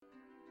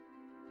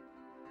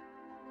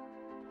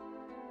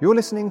You're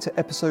listening to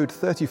episode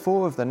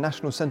 34 of the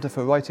National Centre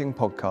for Writing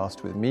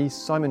podcast with me,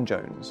 Simon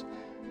Jones.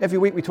 Every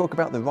week we talk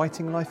about the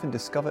writing life and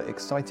discover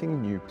exciting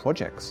new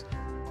projects.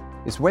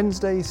 It's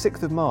Wednesday,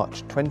 6th of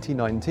March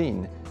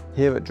 2019,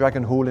 here at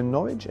Dragon Hall in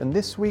Norwich, and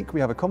this week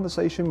we have a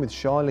conversation with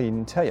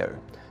Sharlene Teo,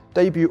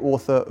 debut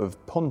author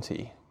of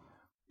Ponty.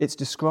 It's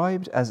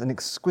described as an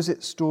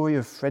exquisite story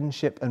of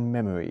friendship and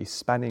memory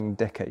spanning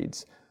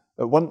decades,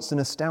 at once an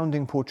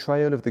astounding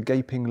portrayal of the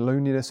gaping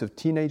loneliness of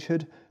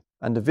teenagehood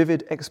and a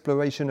vivid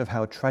exploration of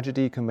how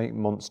tragedy can make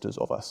monsters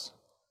of us.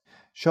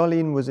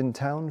 Sharlene was in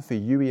town for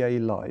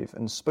UEA Live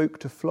and spoke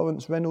to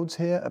Florence Reynolds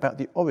here about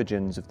the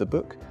origins of the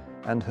book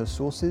and her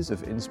sources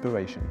of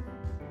inspiration.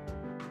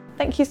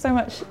 Thank you so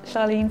much,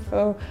 Sharlene,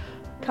 for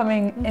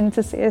coming in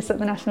to see us at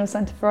the National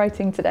Centre for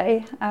Writing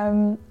today.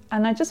 And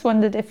I just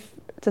wondered if,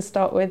 to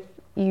start with,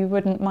 you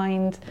wouldn't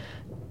mind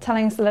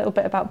telling us a little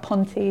bit about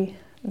Ponty,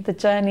 the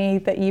journey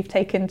that you've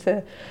taken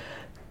to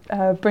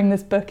bring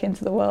this book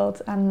into the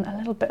world, and a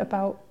little bit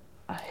about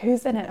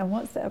who's in it and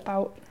what's it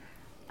about.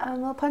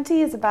 Well,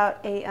 Ponty is about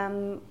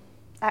a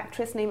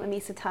actress named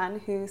Amisa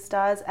Tan who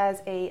stars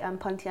as a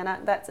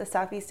Pontianak, that's a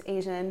Southeast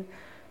Asian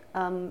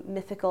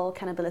mythical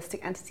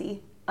cannibalistic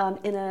entity,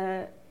 in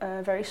a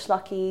very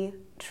schlocky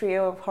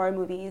trio of horror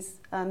movies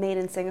made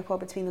in Singapore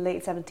between the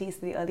late 70s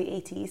to the early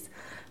 80s,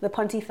 the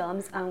Ponty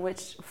films,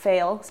 which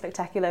fail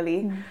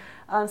spectacularly.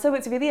 So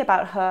it's really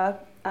about her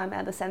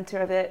at the centre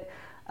of it.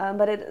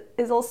 But it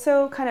is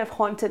also kind of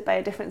haunted by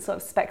a different sort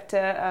of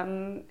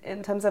spectre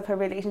in terms of her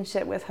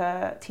relationship with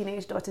her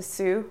teenage daughter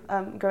Sue,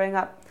 growing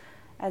up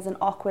as an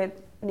awkward,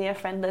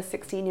 near-friendless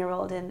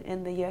 16-year-old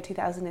in the year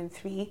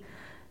 2003.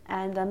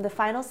 And the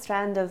final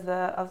strand of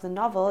the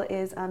novel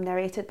is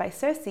narrated by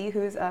Cersei,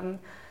 who's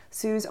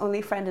Sue's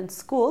only friend in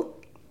school.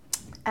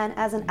 And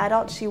as an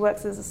adult, she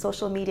works as a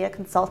social media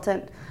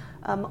consultant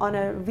on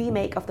a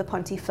remake of the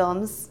Ponty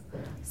films.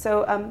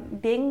 So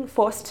being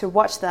forced to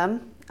watch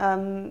them,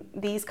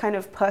 these kind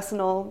of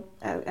personal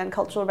and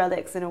cultural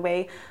relics in a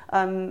way,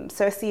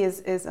 Cersei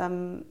is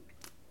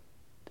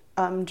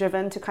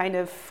driven to kind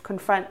of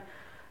confront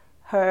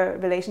her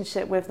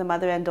relationship with the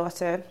mother and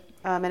daughter,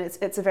 and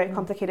it's a very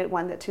complicated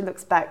one that she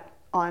looks back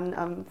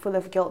on, full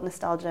of guilt,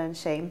 nostalgia and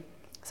shame.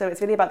 So it's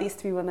really about these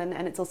three women,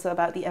 and it's also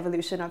about the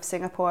evolution of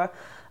Singapore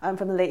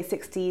from the late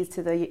 60s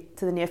to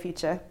the near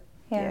future.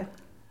 Yeah.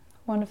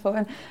 Wonderful.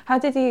 And how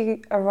did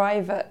you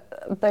arrive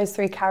at those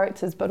three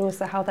characters, but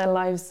also how their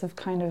lives have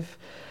kind of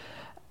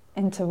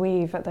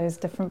interweave at those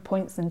different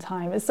points in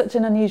time? It's such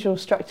an unusual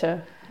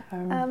structure.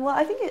 Well,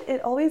 I think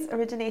it always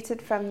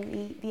originated from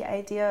the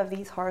idea of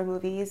these horror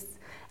movies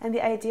and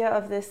the idea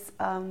of this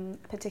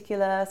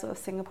particular sort of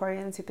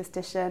Singaporean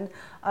superstition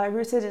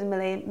rooted in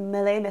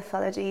Malay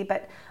mythology,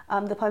 but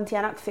the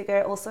Pontianak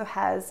figure also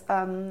has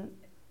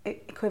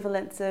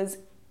equivalences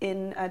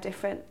in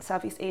different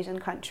Southeast Asian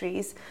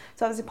countries.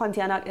 So obviously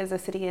Pontianak is a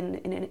city in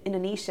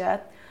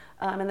Indonesia,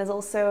 and there's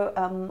also,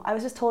 I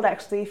was just told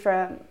actually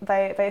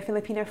by a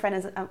Filipino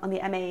friend on the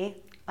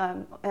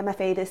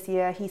MFA this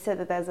year, he said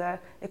that there's a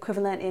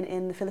equivalent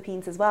in the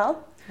Philippines as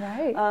well.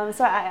 Right.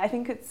 So I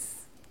think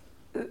it's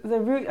the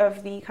root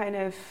of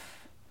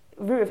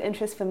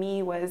interest for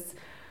me was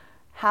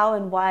how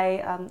and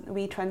why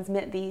we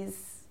transmit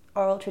these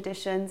oral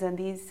traditions and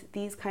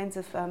these kinds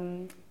of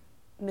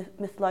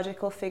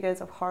mythological figures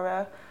of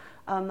horror.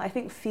 I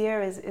think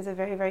fear is a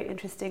very, very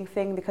interesting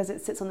thing because it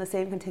sits on the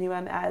same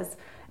continuum as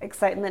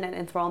excitement and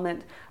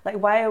enthrallment. Like,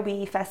 why are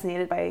we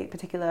fascinated by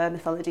particular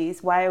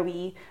mythologies? Why are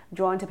we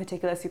drawn to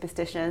particular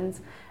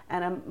superstitions?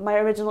 And my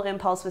original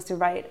impulse was to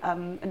write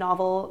a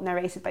novel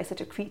narrated by such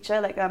a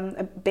creature, like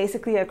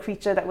basically a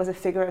creature that was a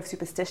figure of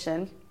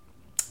superstition.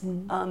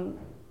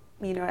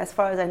 As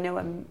far as I know,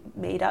 a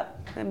made up,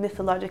 a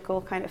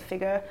mythological kind of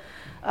figure,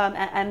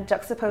 and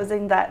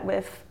juxtaposing that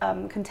with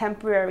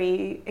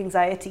contemporary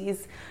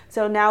anxieties.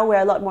 So now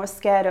we're a lot more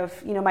scared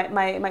of,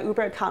 my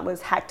Uber account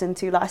was hacked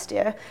into last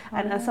year,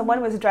 and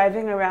someone was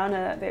driving around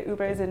their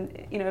Ubers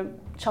and,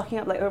 chalking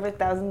up like over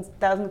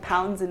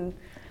 £1,000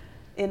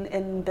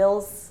 in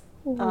bills,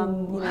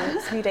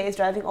 3 days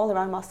driving all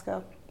around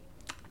Moscow.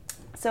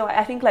 So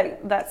I think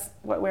like that's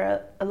what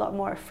we're a lot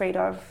more afraid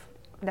of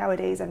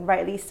nowadays, and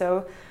rightly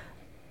so,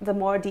 the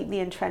more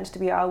deeply entrenched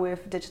we are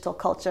with digital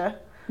culture.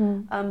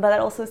 But that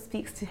also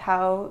speaks to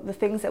how the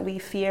things that we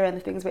fear and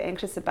the things we're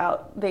anxious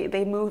about,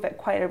 they move at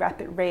quite a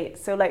rapid rate.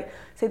 So like,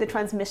 say the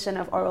transmission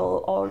of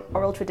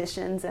oral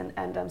traditions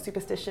and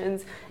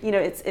superstitions,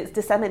 it's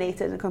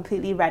disseminated in a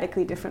completely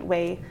radically different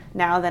way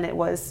now than it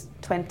was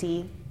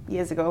 20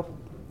 years ago.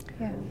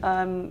 Yeah.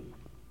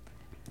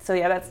 So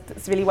yeah,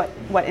 that's really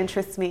what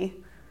interests me.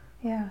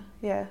 Yeah.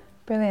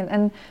 Brilliant.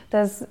 And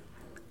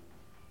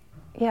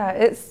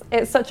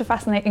it's such a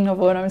fascinating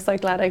novel, and I'm so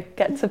glad I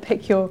get to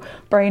pick your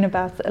brain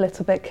about it a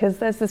little bit, because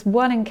there's this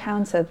one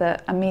encounter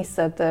that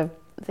Amisa,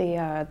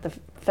 the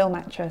film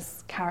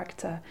actress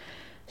character,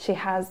 she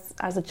has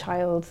as a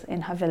child in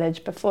her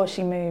village before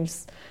she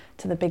moves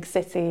to the big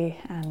city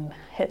and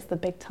hits the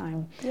big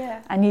time.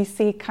 Yeah. And you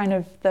see kind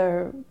of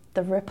the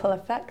the ripple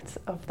effect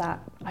of that.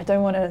 I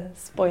don't want to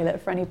spoil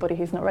it for anybody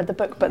who's not read the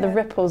book, but the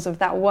ripples of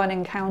that one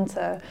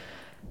encounter,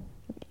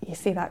 you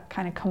see that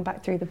kind of come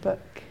back through the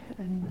book.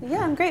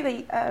 Yeah, I'm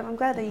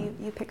glad that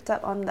you picked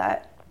up on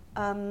that.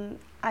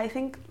 I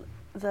think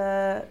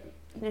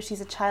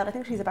she's a child. I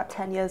think she's about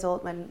 10 years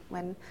old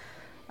when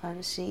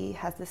she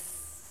has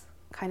this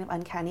kind of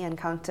uncanny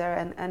encounter,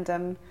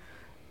 and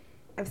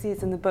obviously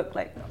it's in the book,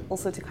 like,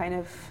 also to kind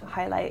of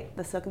highlight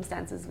the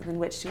circumstances within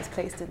which she was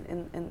placed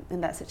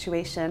in that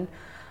situation.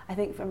 I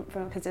think from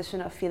a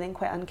position of feeling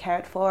quite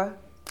uncared for,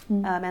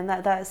 and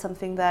that is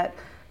something that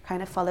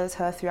kind of follows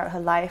her throughout her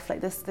life, like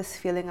this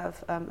feeling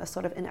of a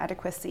sort of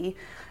inadequacy,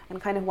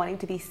 and kind of wanting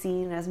to be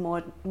seen as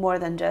more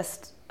than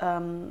just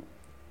an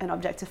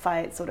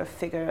objectified sort of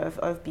figure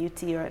of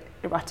beauty or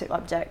erotic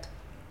object,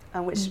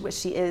 which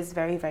she is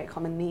very, very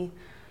commonly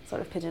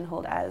sort of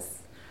pigeonholed as.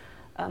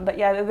 But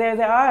yeah,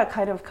 there are a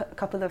kind of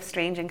couple of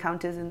strange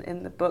encounters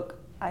in the book.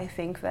 I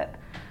think that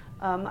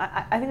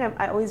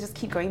I always just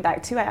keep going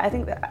back to. I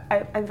think that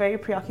I'm very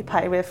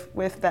preoccupied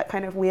with that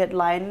kind of weird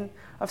line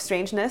of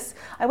strangeness.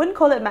 I wouldn't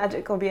call it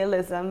magic or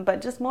realism,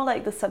 but just more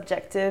like the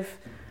subjective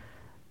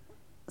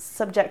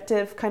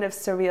kind of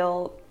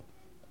surreal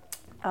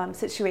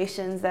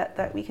situations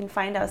that we can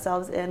find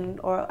ourselves in.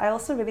 Or I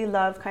also really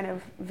love kind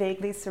of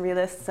vaguely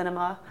surrealist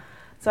cinema.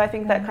 So I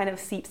think that kind of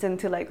seeps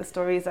into like the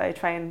stories I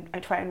try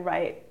and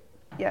write.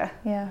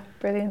 Yeah,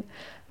 brilliant.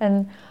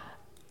 And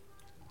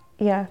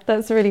yeah,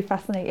 that's really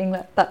fascinating,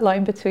 that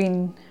line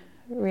between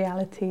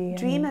reality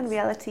dream and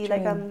reality.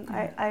 Dream.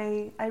 Like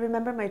I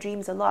remember my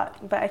dreams a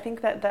lot, but I think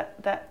that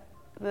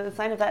the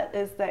sign of that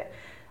is that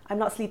I'm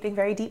not sleeping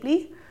very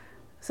deeply.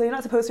 So you're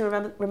not supposed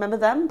to remember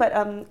them, but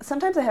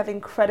sometimes I have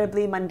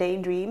incredibly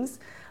mundane dreams,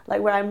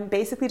 like where I'm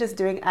basically just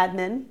doing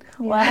admin,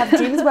 or I have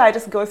dreams where I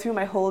just go through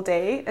my whole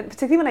day. And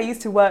particularly when I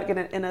used to work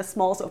in a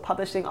small sort of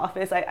publishing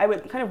office, I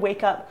would kind of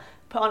wake up,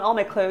 put on all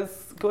my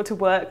clothes, go to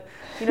work,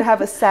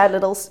 have a sad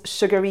little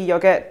sugary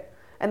yogurt,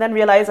 and then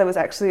realize I was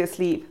actually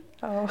asleep.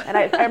 Oh. And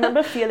I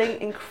remember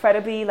feeling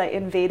incredibly like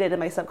invaded in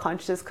my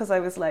subconscious, because I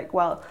was like,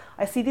 well,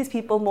 I see these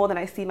people more than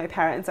I see my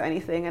parents or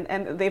anything,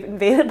 and they've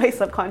invaded my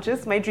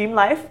subconscious, my dream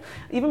life.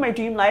 Even my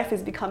dream life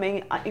is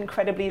becoming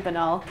incredibly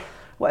banal.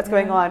 What's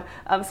going on?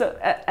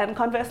 And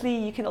conversely,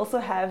 you can also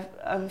have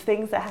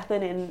things that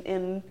happen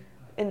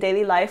in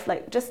daily life,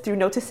 like just through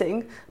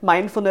noticing,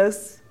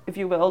 mindfulness, if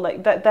you will,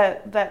 like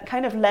that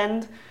kind of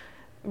lend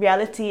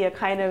reality a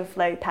kind of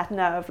like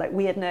patina of like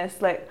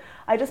weirdness. Like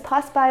I just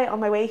passed by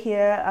on my way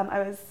here.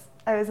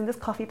 I was in this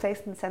coffee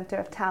place in the center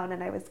of town,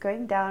 and I was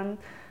going down,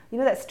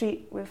 that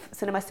street with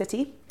Cinema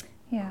City.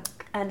 Yeah.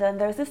 And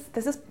there's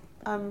this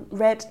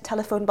red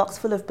telephone box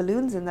full of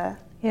balloons in there.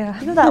 Yeah.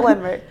 You know that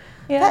one, right?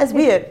 Yeah. That is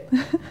weird.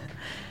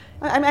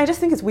 I just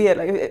think it's weird.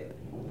 Like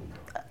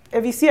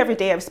if you see it every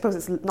day, I suppose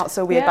it's not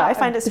so weird, but I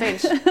find it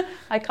strange.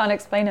 I can't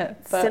explain it.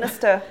 But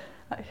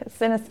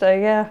Sinister,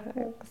 yeah.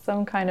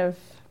 Some kind of.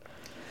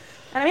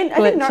 And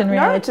I think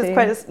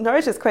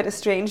Norwich is quite a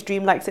strange,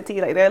 dreamlike city.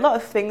 Like there are a lot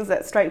of things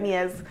that strike me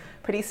as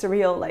pretty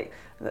surreal. Like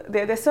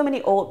there's so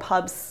many old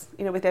pubs,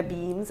 with their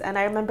beams. And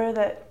I remember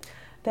that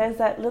there's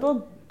that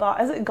little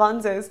bar, is it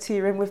Gonzo's Tea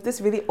Room, with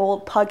this really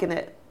old pug in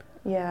it.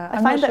 Yeah,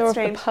 I'm not sure if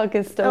the pug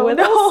is still with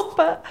us.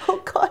 But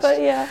gosh.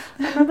 But yeah.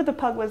 I remember the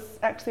pug was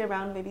actually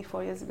around maybe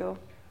 4 years ago.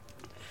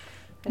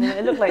 And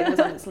it looked like it was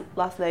on its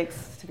last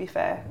legs, to be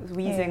fair. It was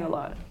wheezing a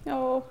lot.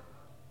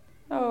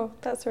 Oh,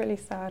 that's really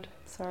sad.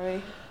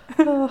 Sorry.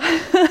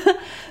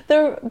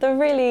 The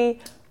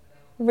really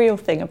real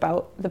thing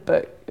about the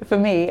book, for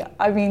me,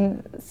 I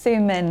mean, Sue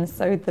Min,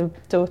 so the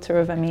daughter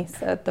of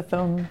Amisa, the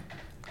film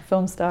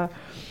star,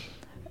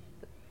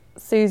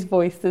 Sue's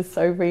voice is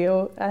so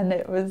real, and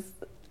it was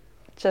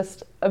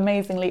just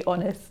amazingly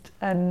honest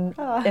and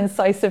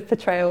incisive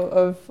portrayal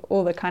of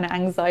all the kind of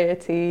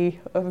anxiety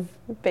of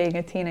being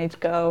a teenage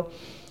girl.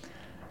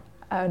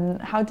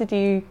 And how did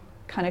you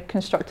kind of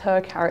construct her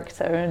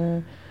character,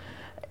 and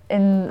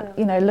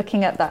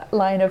looking at that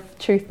line of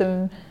truth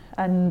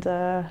and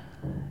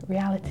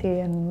reality,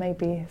 and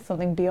maybe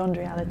something beyond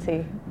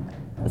reality?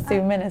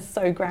 Sue Min is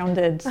so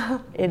grounded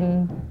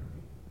in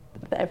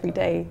the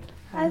everyday.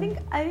 I think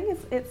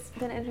it's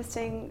been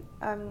interesting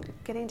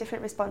getting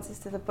different responses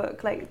to the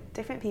book. Like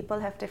different people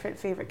have different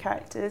favorite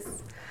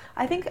characters.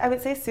 I think I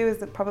would say Sue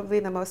is probably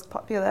the most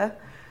popular.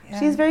 Yeah.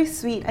 She's very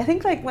sweet. I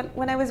think like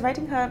when I was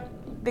writing her,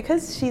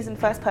 because she's in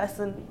first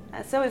person,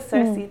 so is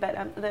Cersei,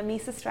 but the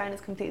Misa strand is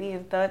completely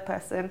in third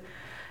person.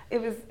 It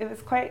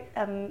was quite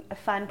a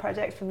fun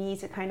project for me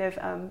to kind of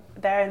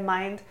bear in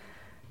mind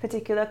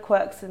particular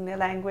quirks in their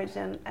language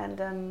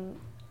and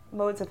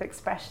modes of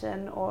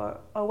expression or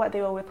what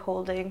they were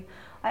withholding.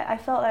 I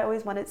felt I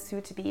always wanted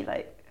Sue to be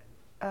like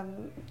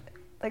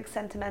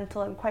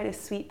sentimental and quite a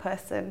sweet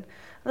person,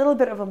 a little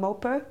bit of a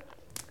moper.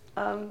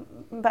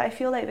 But I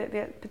feel like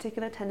the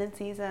particular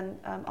tendencies and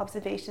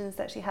observations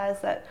that she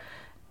has, that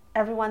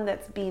everyone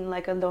that's been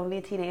like a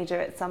lonely teenager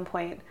at some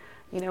point,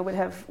 would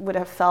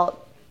have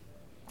felt.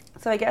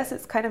 So I guess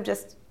it's kind of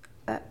just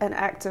an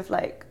act of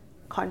like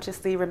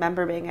consciously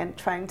remembering and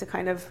trying to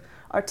kind of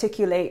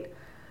articulate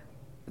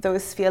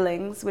those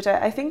feelings, which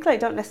I think like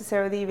don't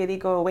necessarily really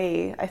go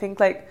away. I think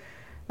like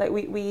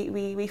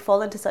we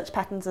fall into such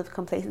patterns of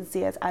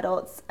complacency as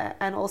adults,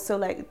 and also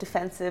like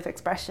defensive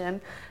expression.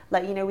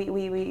 Like, you know,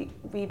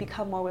 we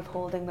become more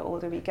withholding the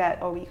older we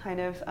get, or we kind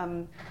of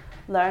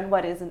learn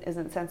what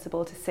isn't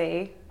sensible to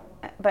say.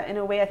 But in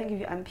a way, I think if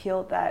you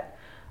unpeel that,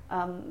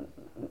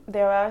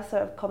 there are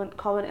sort of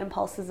common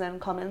impulses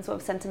and common sort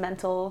of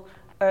sentimental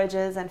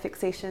urges and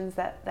fixations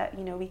that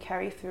you know we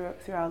carry through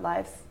our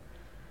lives.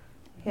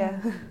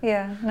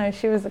 Yeah. No,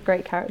 she was a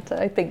great character,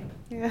 I think.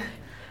 Yeah.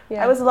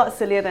 Yeah. I was a lot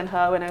sillier than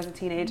her when I was a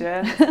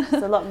teenager. Just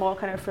a lot more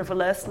kind of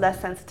frivolous, less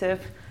sensitive.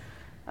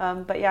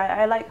 But yeah,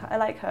 I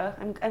like her.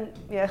 And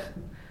yeah.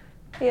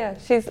 Yeah,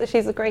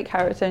 she's a great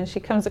character, and she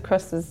comes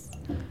across as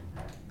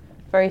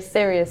very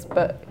serious.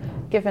 But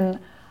given,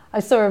 I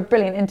saw a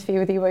brilliant interview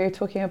with you where you're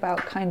talking about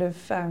kind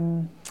of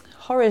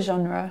horror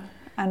genre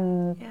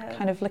and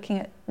kind of looking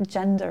at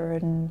gender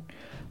and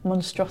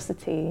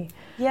monstrosity.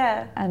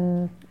 Yeah.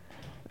 And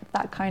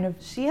that kind of.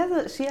 She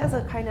has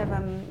a kind of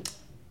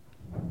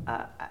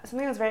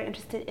something I was very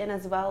interested in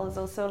as well is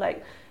also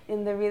like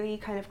in the really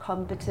kind of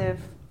combative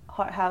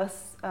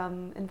hothouse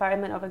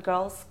environment of a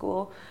girls'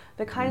 school,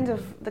 the kinds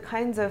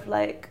of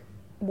like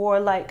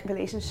warlike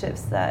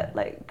relationships that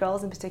like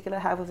girls in particular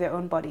have with their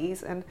own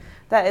bodies, and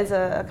that is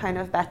a kind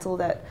of battle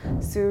that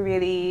Sue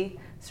really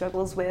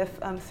struggles with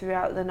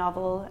throughout the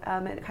novel.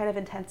 It kind of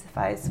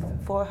intensifies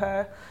for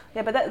her.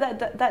 Yeah, but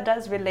that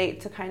does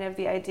relate to kind of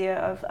the idea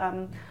of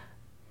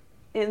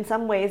in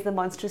some ways the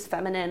monstrous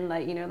feminine,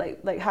 like, you know,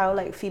 like how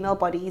like female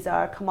bodies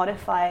are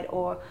commodified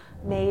or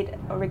made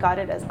or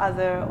regarded as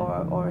other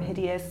or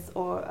hideous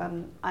or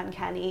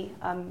uncanny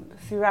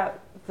throughout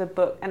the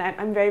book. And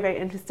I'm very, very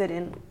interested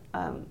in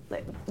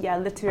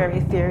literary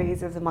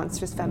theories of the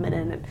monstrous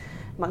feminine and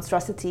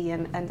monstrosity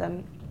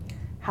and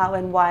how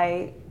and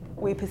why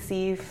we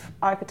perceive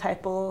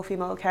archetypal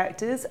female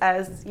characters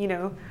as, you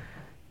know,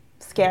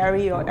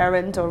 scary or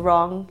errant or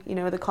wrong, you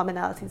know, the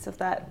commonalities of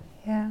that.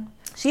 Yeah.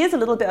 She is a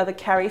little bit of a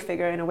Carrie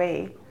figure in a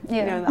way, yeah.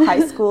 You know, in the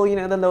high school, you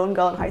know, the lone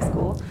girl in high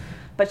school.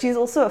 But she's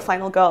also a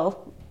final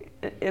girl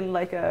in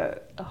like a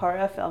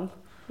horror film.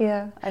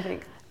 Yeah. I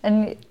think.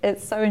 And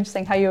it's so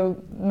interesting how you're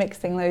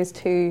mixing those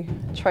two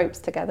tropes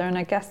together. And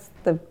I guess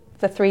the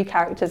three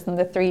characters and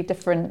the three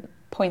different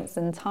points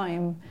in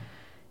time,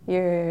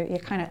 you're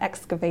kind of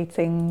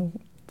excavating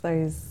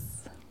those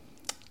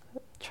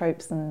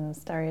tropes and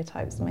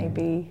stereotypes,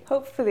 maybe.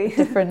 Hopefully.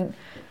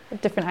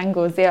 different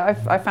angles. Yeah,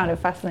 I found it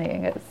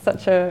fascinating. It's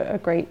such a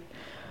great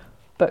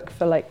book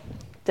for like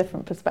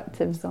different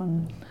perspectives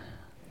on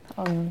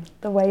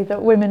the way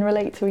that women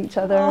relate to each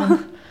other.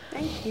 And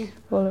thank you.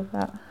 All of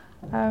that.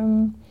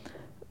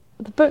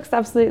 The book's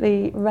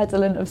absolutely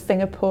redolent of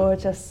Singapore.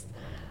 Just,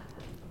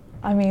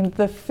 I mean,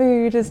 the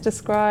food is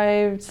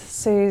described.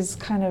 Sue's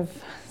kind of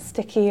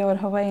sticky on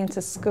her way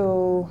into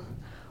school.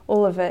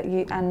 All of it,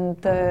 and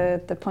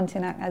the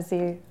Pontianak, as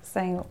you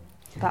saying,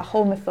 that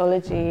whole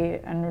mythology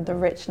and the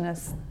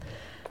richness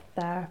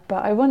there.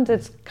 But I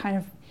wondered kind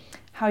of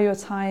how your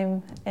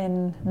time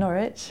in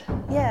Norwich,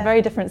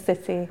 very different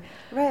city,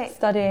 right,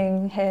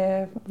 studying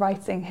here,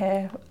 writing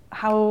here,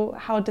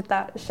 how did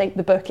that shape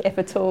the book, if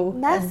at all?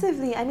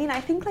 Massively. I mean,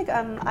 I think like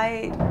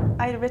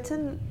I'd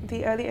written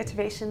the early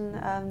iteration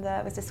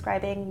that I was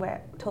describing,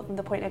 where told from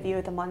the point of view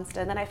of the monster,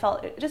 and then I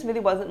felt it just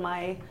really wasn't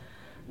my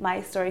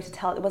story to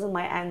tell. It wasn't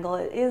my angle.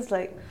 It is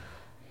like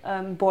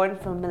born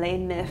from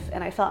Malayan myth,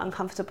 and I felt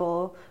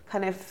uncomfortable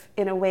kind of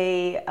in a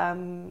way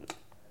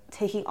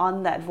taking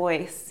on that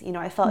voice. You know,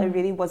 I felt it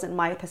really wasn't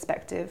my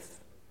perspective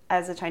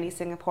as a Chinese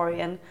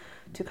Singaporean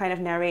to kind of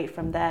narrate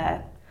from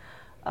there.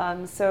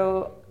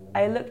 So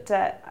I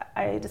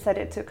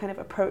decided to kind of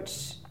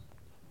approach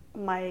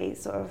my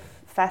sort of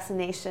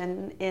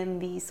fascination in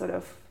the sort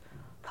of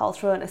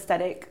cultural and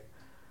aesthetic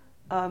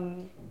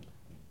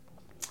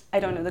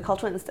the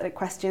cultural and aesthetic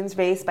questions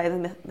raised by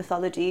the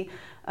mythology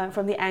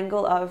from the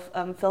angle of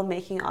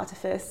filmmaking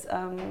artifice.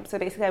 So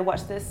basically I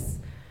watched this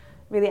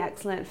really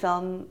excellent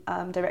film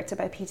directed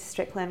by Peter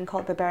Strickland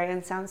called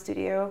Barbarian Sound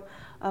Studio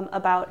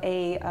about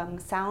a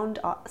sound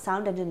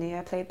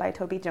engineer played by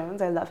Toby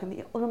Jones. I love him.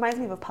 He reminds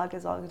me of a pug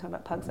as well. We were talking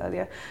about pugs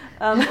earlier.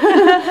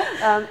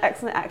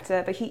 Excellent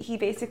actor, but he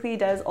basically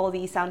does all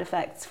these sound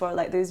effects for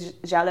like those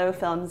giallo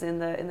films in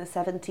the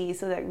 70s.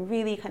 So like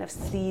really kind of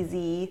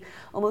sleazy,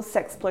 almost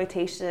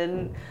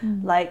sexploitation,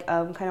 like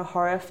kind of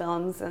horror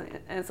films, and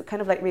it's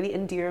kind of like really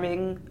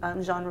endearing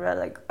genre.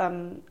 Like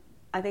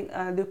I think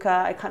Luca,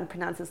 I can't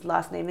pronounce his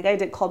last name, the guy who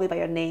did Call Me By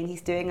Your Name,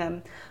 he's doing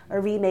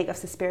a remake of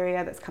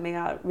Suspiria that's coming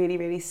out really,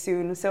 really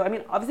soon. So, I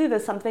mean, obviously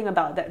there's something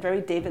about that very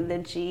David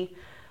Lynchy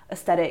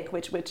aesthetic,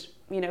 which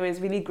you know,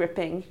 is really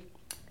gripping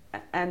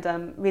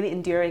and really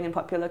enduring in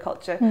popular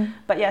culture.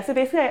 But yeah, so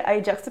basically I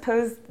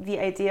juxtaposed the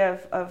idea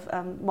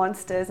of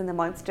monsters and the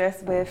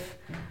monstrous with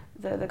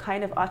the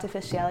kind of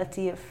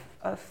artificiality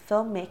of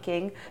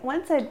filmmaking.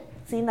 Once I'd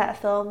seen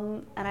that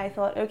film and I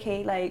thought,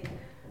 okay, like,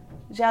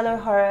 giallo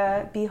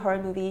horror,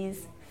 B-horror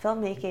movies,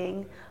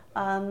 filmmaking,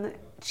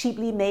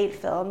 cheaply made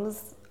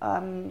films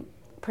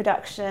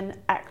production,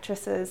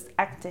 actresses,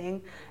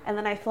 acting, and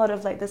then I thought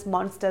of like this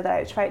monster that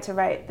I tried to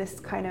write this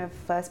kind of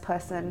first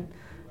person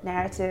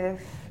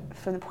narrative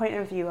from the point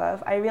of view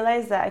of. I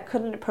realized that I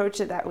couldn't approach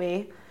it that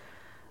way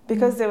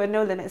because there were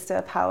no limits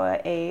to power,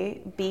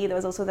 A. B, there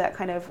was also that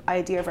kind of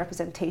idea of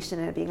representation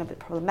and it being a bit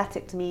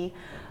problematic to me.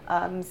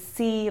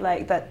 C,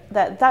 like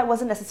that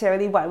wasn't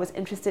necessarily what I was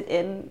interested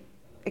in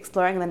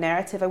exploring the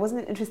narrative. I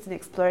wasn't interested in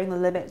exploring the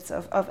limits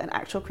of an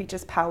actual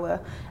creature's power,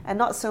 and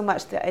not so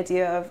much the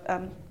idea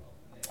of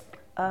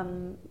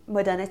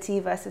modernity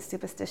versus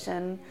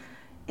superstition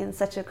in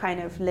such a kind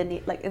of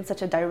in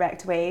such a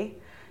direct way.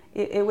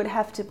 It would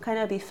have to kind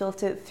of be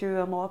filtered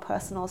through a more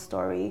personal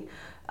story.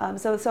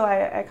 So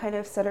I kind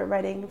of started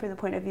writing from the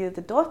point of view of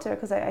the daughter,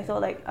 because I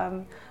felt like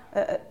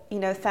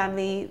the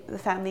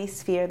family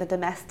sphere, the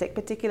domestic,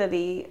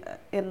 particularly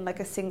in like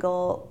a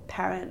single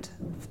parent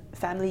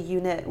family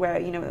unit where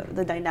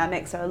the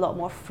dynamics are a lot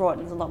more fraught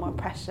and there's a lot more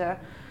pressure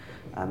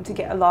to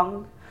get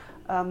along,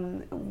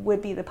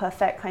 would be the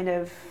perfect kind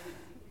of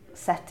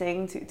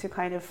setting to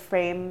kind of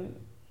frame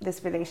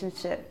this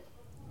relationship,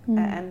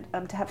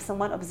 and to have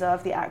someone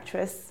observe the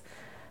actress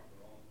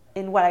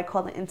in what I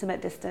call an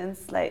intimate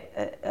distance, like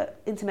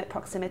intimate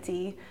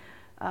proximity,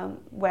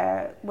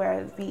 where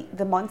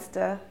the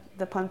monster,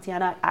 the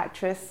Pontianak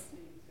actress,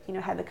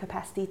 had the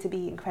capacity to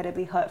be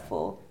incredibly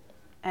hurtful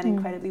and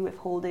incredibly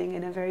withholding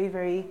in a very,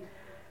 very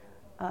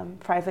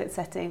private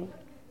setting.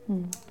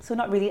 So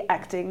not really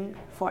acting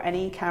for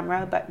any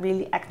camera, but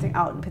really acting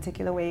out in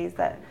particular ways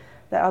that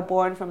are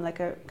born from like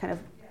a kind of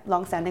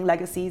long-standing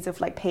legacies of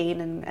like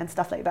pain and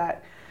stuff like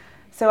that.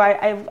 So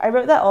I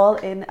wrote that all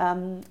in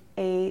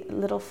a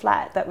little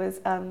flat that was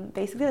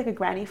basically like a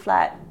granny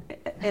flat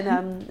in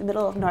the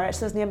middle of Norwich,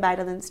 so it was near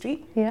Magdalen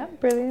Street. Yeah,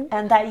 brilliant.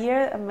 And that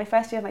year, my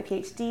first year of my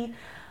PhD,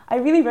 I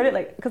really wrote it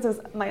like, because it was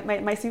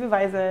my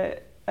supervisor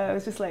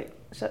was just like,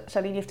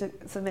 Sharlene, you have to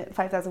submit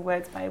 5,000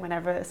 words by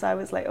whenever. So I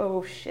was like,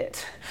 oh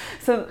shit.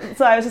 So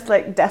I was just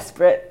like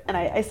desperate, and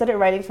I started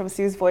writing from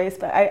Sue's voice.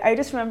 But I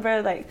just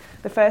remember like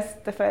the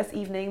first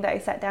evening that I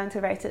sat down to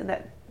write it in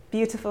that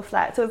beautiful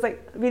flat. So it was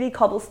like really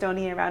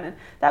cobblestoney around, and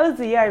that was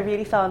the year I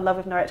really fell in love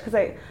with Norwich, because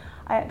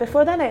I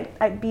before then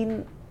I'd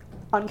been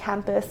on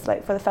campus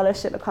like for the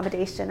fellowship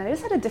accommodation, and I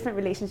just had a different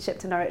relationship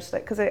to Norwich,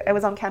 like because I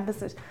was on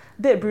campus, a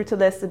bit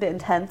brutalist, a bit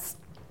intense,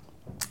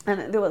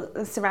 and they were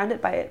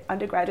surrounded by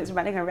undergraduates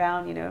running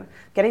around,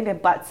 getting their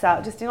butts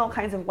out, just doing all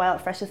kinds of wild,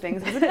 fresher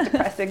things. It was a bit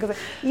depressing, because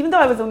even though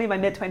I was only in my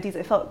mid-20s,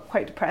 I felt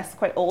quite depressed,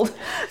 quite old.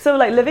 So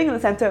like living in the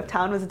center of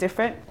town was a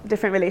different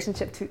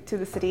relationship to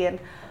the city, and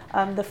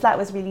the flat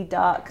was really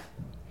dark,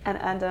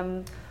 and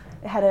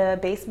it had a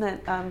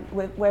basement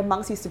where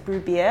monks used to brew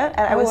beer,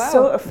 and I was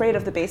so afraid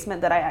of the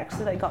basement that I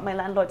actually got my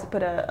landlord to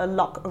put a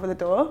lock over the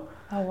door.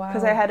 Oh wow!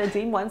 Because I had a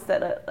dream once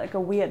that like a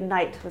weird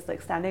knight was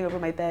like standing over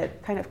my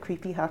bed, kind of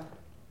creepy, huh?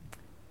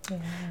 Yeah.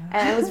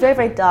 And it was very,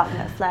 very dark in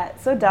that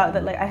flat, so dark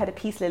that like I had a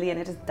peace lily and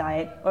it just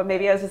died, or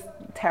maybe I was just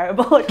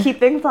terrible at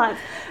keeping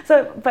plants.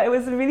 But it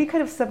was a really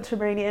kind of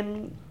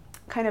subterranean,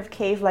 kind of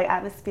cave-like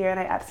atmosphere, and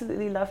I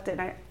absolutely loved it.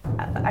 And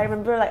I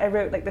remember like I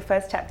wrote like the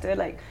first chapter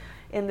like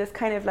in this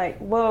kind of like,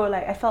 whoa,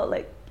 like I felt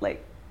like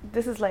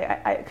this is like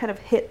I kind of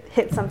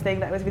hit something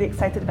that I was really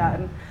excited about.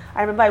 And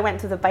I remember I went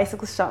to the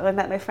bicycle shop and I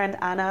met my friend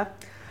Anna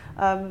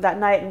that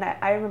night, and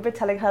I remember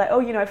telling her like,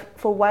 oh,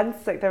 for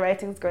once like the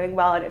writing's going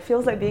well and it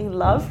feels like being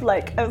loved.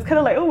 Like I was kind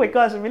of like, oh my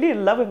gosh, I'm really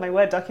in love with my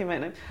Word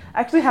document. I'm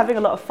actually having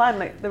a lot of fun.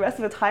 Like the rest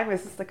of the time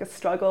is just like a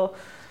struggle.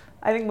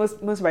 I think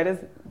most writers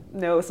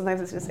know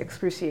sometimes it's just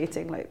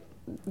excruciating, like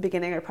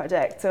beginning a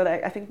project. So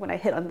like I think when I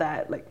hit on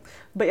that, like,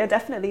 but yeah,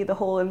 definitely the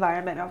whole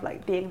environment of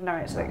like being in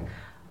Norwich, like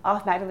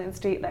off Magdalen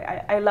Street, like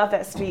I love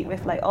that street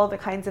with like all the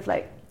kinds of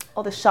like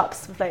all the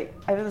shops with like,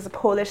 I know there's a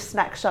Polish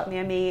snack shop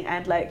near me,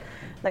 and like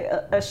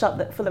a shop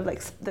that full of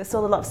like that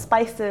sold a lot of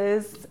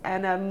spices,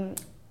 and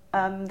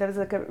there was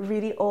like a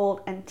really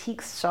old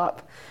antiques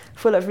shop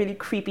full of really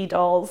creepy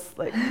dolls,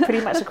 like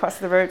pretty much across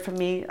the road from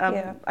me.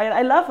 Yeah.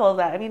 I love all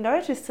that. I mean,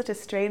 Norwich is such a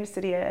strange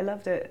city. I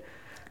loved it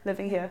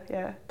living here.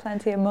 Yeah,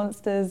 plenty of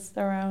monsters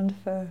around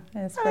for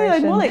inspiration. I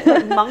mean, like more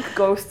like monk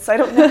ghosts. I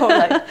don't know.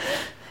 Like,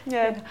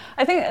 yeah.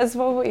 I think as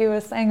well what you were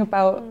saying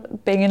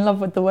about being in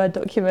love with the Word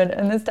document,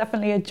 and there's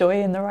definitely a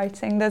joy in the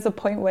writing. There's a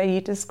point where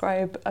you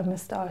describe a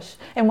moustache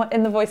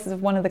in the voices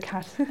of one of the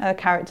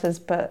characters,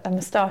 but a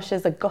moustache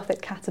is a gothic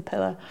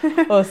caterpillar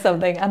or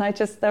something. And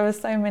there were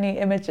so many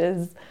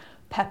images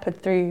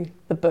peppered through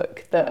the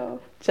book that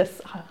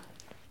just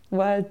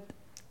were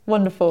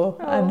wonderful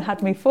and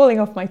had me falling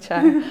off my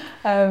chair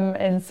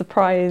in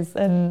surprise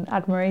and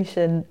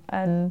admiration.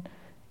 And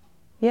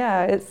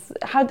yeah, it's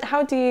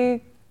how do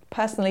you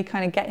personally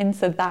kind of get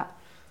into that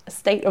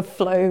state of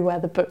flow where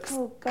the book's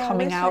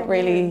coming out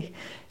really?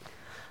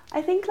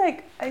 I think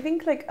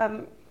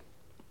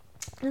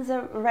there's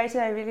a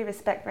writer I really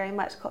respect very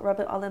much called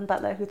Robert Olin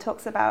Butler, who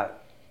talks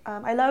about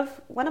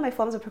one of my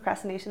forms of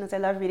procrastination is I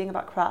love reading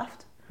about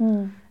craft.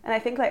 And I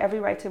think like every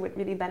writer would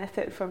really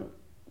benefit from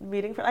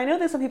reading. I know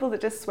there's some people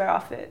that just swear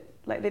off it,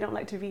 like they don't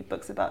like to read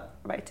books about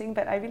writing,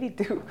 but I really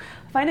do.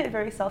 I find it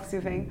very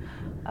self-soothing.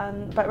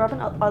 But Robin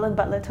Arlen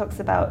Butler talks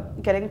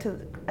about getting to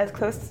as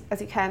close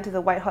as you can to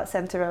the white hot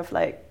center of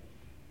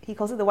he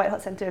calls it the white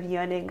hot center of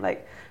yearning,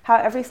 like how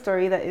every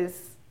story that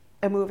is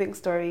a moving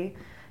story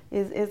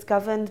is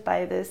governed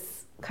by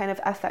this kind of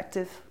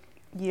affective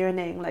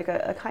yearning, like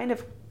a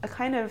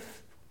kind of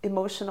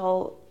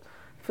emotional,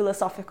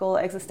 philosophical,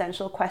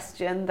 existential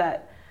question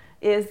that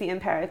is the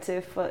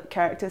imperative for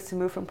characters to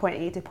move from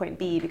point A to point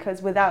B,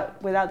 because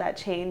without that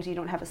change, you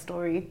don't have a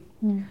story.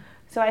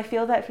 So I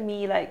feel that for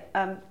me,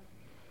 I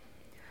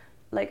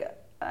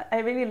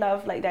really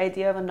love the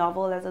idea of a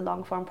novel as a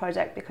long form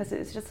project, because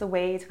it's just a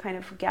way to kind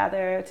of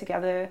gather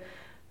together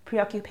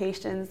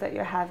preoccupations that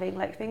you're having,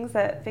 things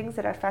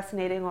that are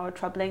fascinating or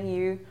troubling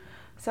you.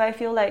 So I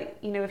feel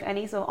with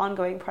any sort of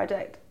ongoing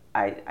project,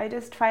 I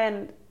just try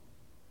and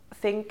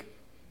think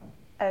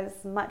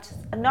as much,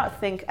 not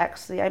think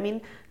actually, I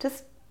mean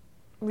just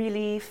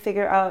really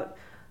figure out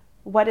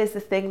what is the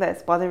thing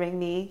that's bothering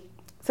me.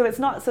 So it's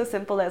not so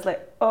simple as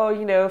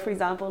for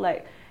example,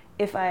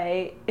 if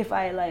I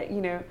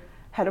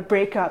had a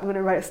breakup, I'm going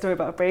to write a story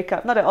about a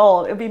breakup. Not at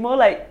all. It'd be more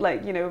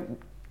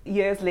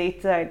years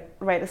later I'd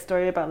write a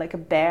story about a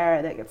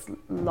bear that gets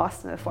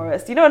lost in the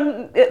forest.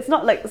 It's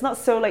not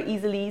so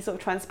easily sort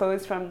of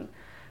transposed from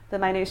the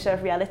minutiae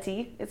of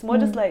reality. It's more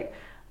just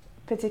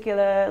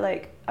particular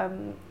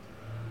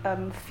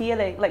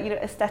feeling,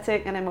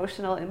 aesthetic and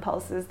emotional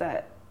impulses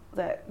that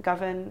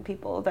govern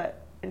people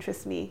that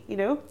interest me.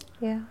 Yeah.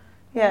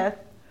 Brilliant.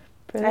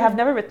 I have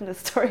never written a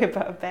story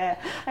about a bear.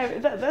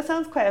 That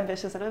sounds quite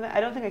ambitious.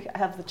 I don't think I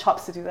have the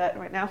chops to do that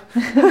right now.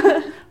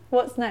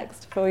 What's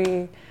next for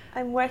you?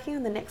 I'm working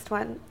on the next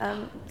one.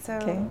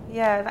 Okay.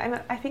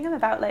 Yeah, I think I'm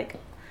about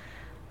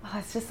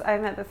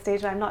I'm at the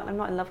stage where I'm not in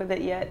love with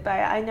it yet, but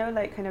I know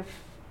kind of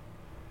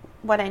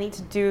what I need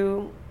to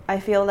do. I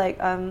feel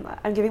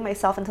I'm giving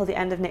myself until the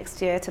end of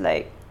next year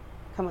to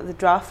come up with a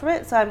draft for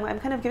it. So I'm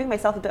kind of giving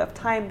myself a bit of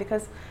time,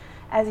 because,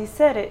 as you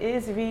said, it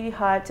is really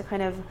hard to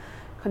kind of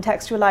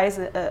contextualize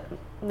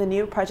the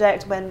new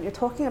project when you're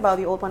talking about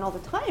the old one all the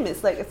time.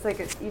 It's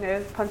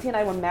Ponti and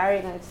I were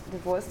married and I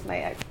divorced my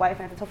ex-wife,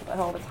 and I have to talk about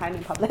her all the time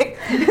in public.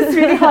 It's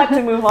really hard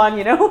to move on,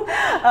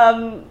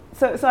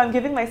 So I'm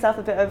giving myself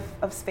a bit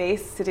of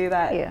space to do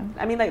that. Yeah.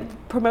 I mean,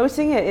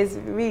 promoting it is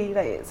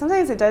really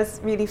sometimes it does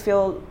really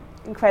feel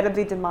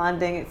incredibly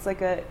demanding. It's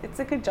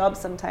a good job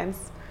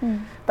sometimes.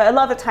 But a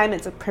lot of the time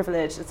it's a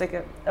privilege. It's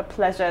a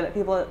pleasure that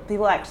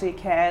people actually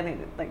care,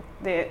 and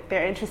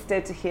they're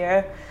interested to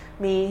hear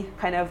me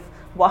kind of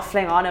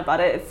waffling on about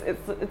it.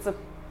 It's a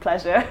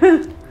pleasure.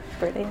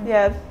 Brilliant.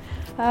 Yeah.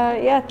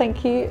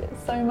 Thank you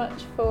so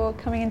much for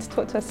coming in to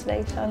talk to us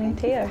today, Sharlene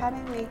Teo. Thank you for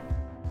having me.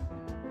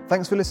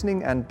 Thanks for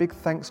listening, and big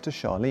thanks to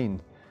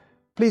Sharlene.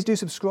 Please do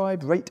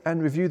subscribe, rate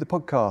and review the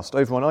podcast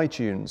over on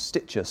iTunes,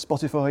 Stitcher,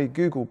 Spotify,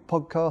 Google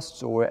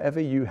Podcasts, or wherever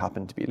you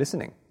happen to be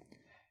listening.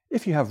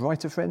 If you have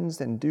writer friends,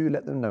 then do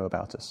let them know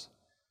about us.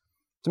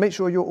 To make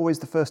sure you're always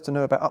the first to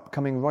know about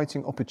upcoming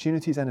writing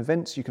opportunities and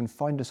events, you can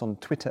find us on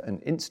Twitter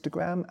and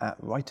Instagram at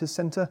Writers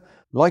Centre,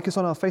 like us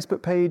on our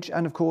Facebook page,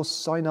 and of course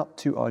sign up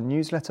to our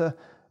newsletter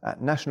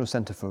at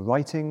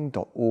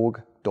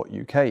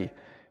nationalcentreforwriting.org.uk.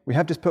 We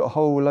have just put a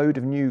whole load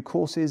of new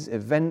courses,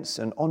 events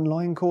and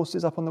online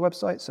courses up on the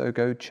website, so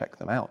go check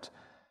them out.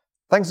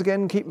 Thanks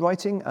again, keep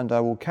writing, and I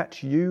will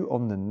catch you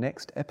on the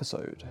next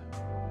episode.